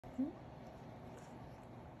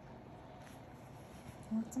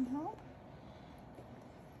Want some help?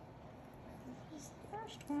 This is the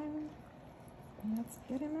first one. Let's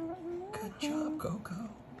get him out and moving. Good job, Coco.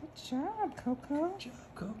 Good job, Coco. Good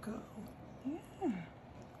job, Coco. Yeah.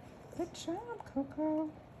 Good job, Coco.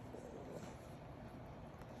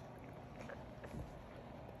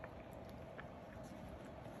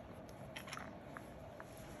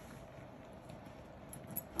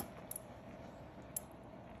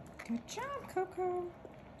 Good job, Coco.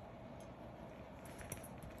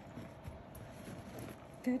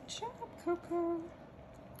 Good job, Coco.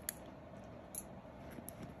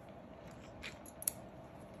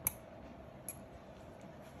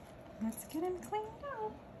 Let's get him cleaned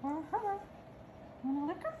up for her. Wanna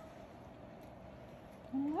lick her?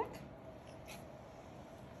 Wanna lick?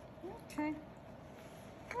 Okay.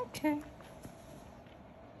 Okay.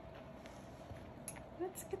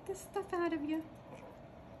 Let's get this stuff out of you.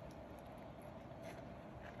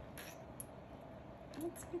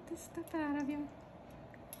 Let's get this stuff out of you.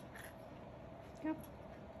 Yep.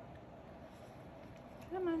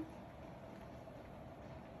 Come on.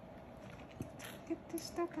 Get this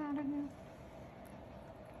stuff out of you.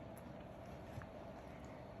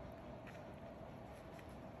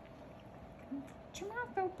 Put your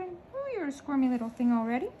mouth open. Oh, you're a squirmy little thing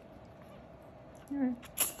already. You're a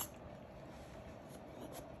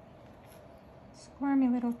squirmy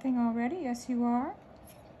little thing already. Yes, you are.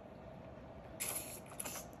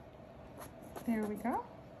 There we go.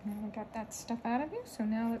 Now we got that stuff out of you. So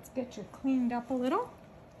now let's get you cleaned up a little.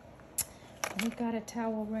 We've got a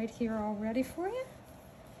towel right here all ready for you.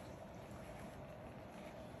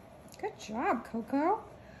 Good job, Coco.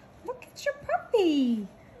 Look at your puppy.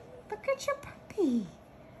 Look at your puppy.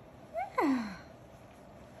 Yeah.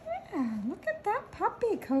 Yeah, look at that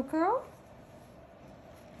puppy, Coco.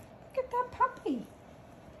 Look at that puppy.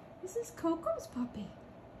 This is Coco's puppy.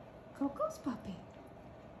 Coco's puppy.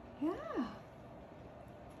 Yeah.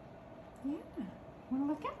 Yeah. Wanna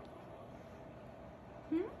look at?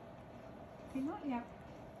 Okay, not yet.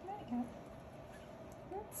 Not yet.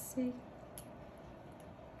 Let's see.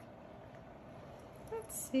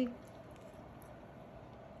 Let's see.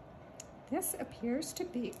 This appears to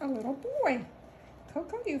be a little boy.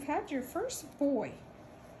 Coco, you've had your first boy.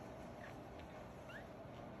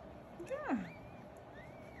 Yeah.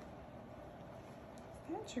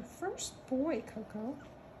 That's your first boy, Coco.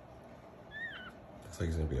 Looks like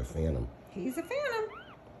he's gonna be a phantom. He's a phantom.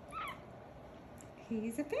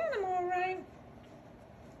 He's a phantom, all right.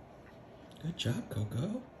 Good job,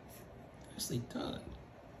 Coco. Nicely done.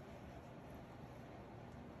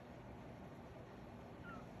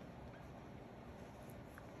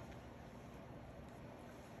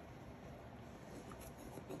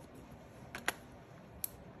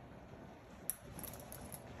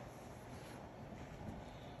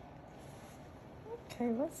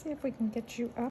 Okay, let's see if we can get you up.